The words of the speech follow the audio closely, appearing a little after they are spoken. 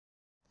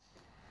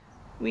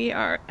We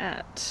are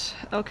at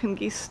El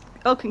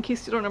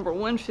Conquistador number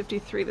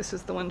 153. This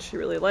is the one she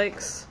really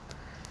likes.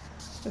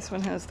 This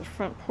one has the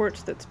front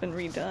porch that's been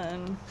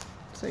redone,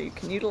 so you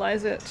can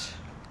utilize it.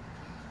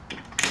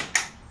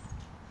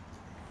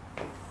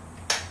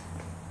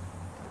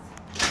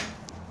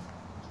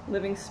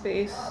 Living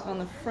space on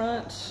the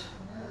front.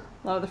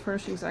 A lot of the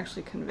furnishings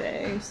actually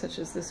convey, such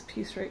as this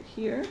piece right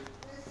here.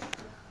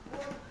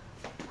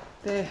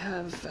 They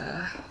have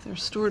their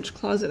storage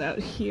closet out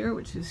here,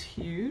 which is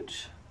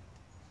huge.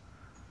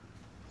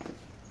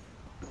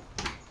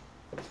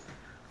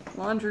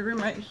 Laundry room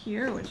right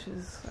here, which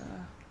is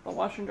a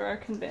washer and dryer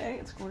convey.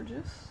 It's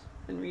gorgeous.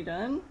 Been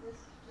redone.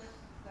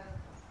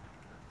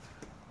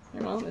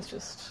 Your mom is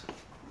just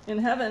in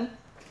heaven.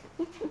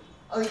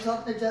 Oh, you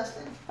talking to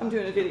Justin? I'm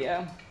doing a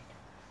video.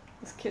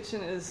 This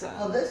kitchen is,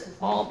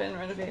 all been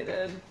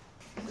renovated.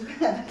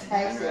 That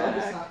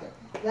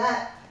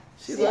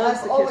she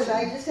loves the kitchen.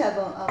 I just have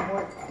a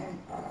more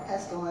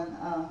pestle, and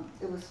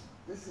this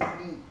is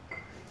neat.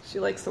 She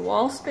likes the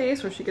wall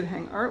space where she could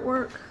hang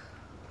artwork.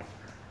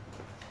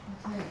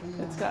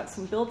 It's got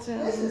some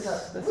built-ins. This is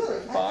a really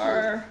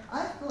bar. Actually,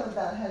 I thought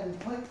about having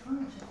white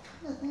furniture.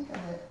 I didn't think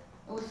of it.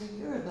 It was a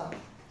year ago.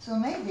 So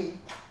maybe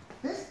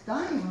this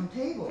dining room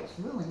table is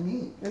really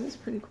neat. It is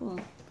pretty cool.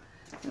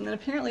 And then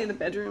apparently the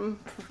beds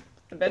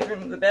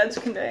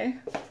convey.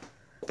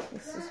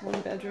 This is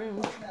one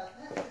bedroom.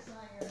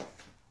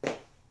 I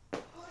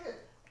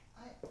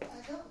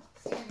don't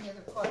see any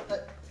other part,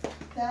 but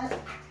that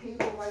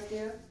table right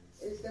there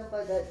is done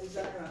by that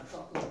designer I'm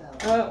talking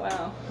about. Oh,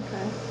 wow.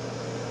 Okay.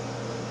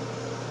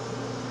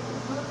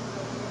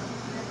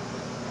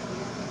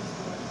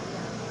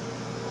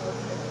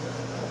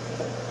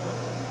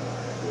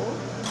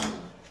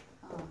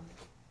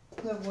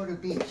 Clearwater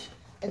Beach.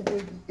 And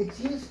it's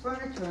used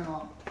furniture and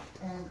all.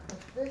 And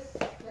this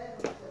bed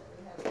that we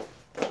have,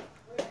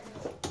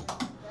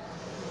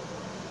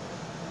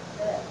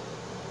 bed,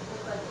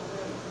 it's like a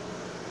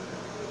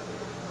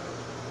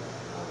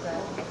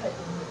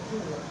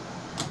room.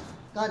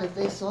 God, if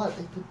they saw it,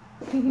 it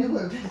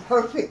would have been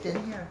perfect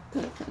in here.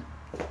 And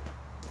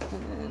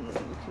then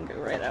you can go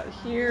right out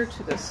here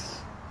to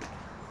this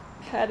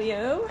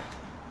patio.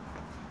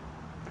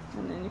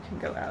 And then you can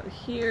go out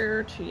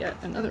here to yet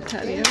another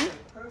patio.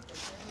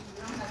 Perfect.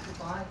 You don't have to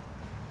buy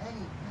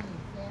any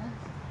fans.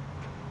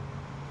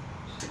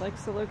 She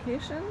likes the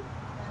location.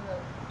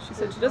 She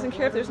said she doesn't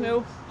care if there's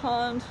no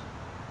pond.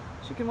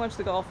 She can watch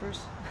the golfers.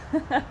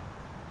 And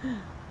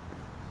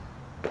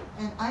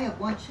I have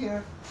one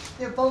chair.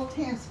 They're both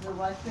tansible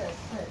like this.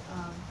 But,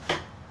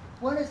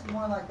 one is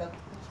more like a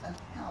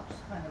couch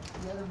kind of.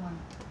 The other one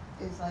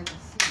is like a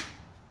seat.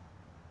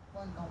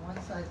 One on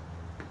one side.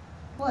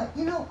 But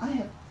you know,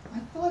 I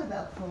thought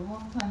about for a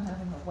long time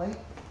having a white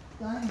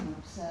dining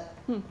room set.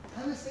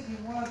 I was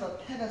thinking more of a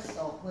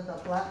pedestal with a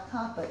black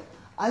top, but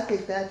I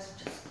think that's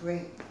just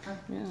great.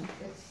 Yeah.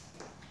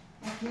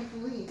 I can't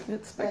believe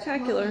it's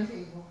spectacular.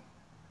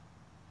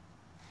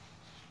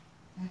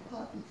 That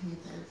coffee table.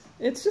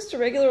 It's just a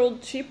regular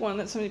old cheap one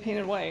that somebody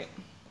painted white.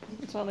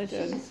 That's all they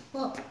did.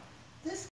 Well, this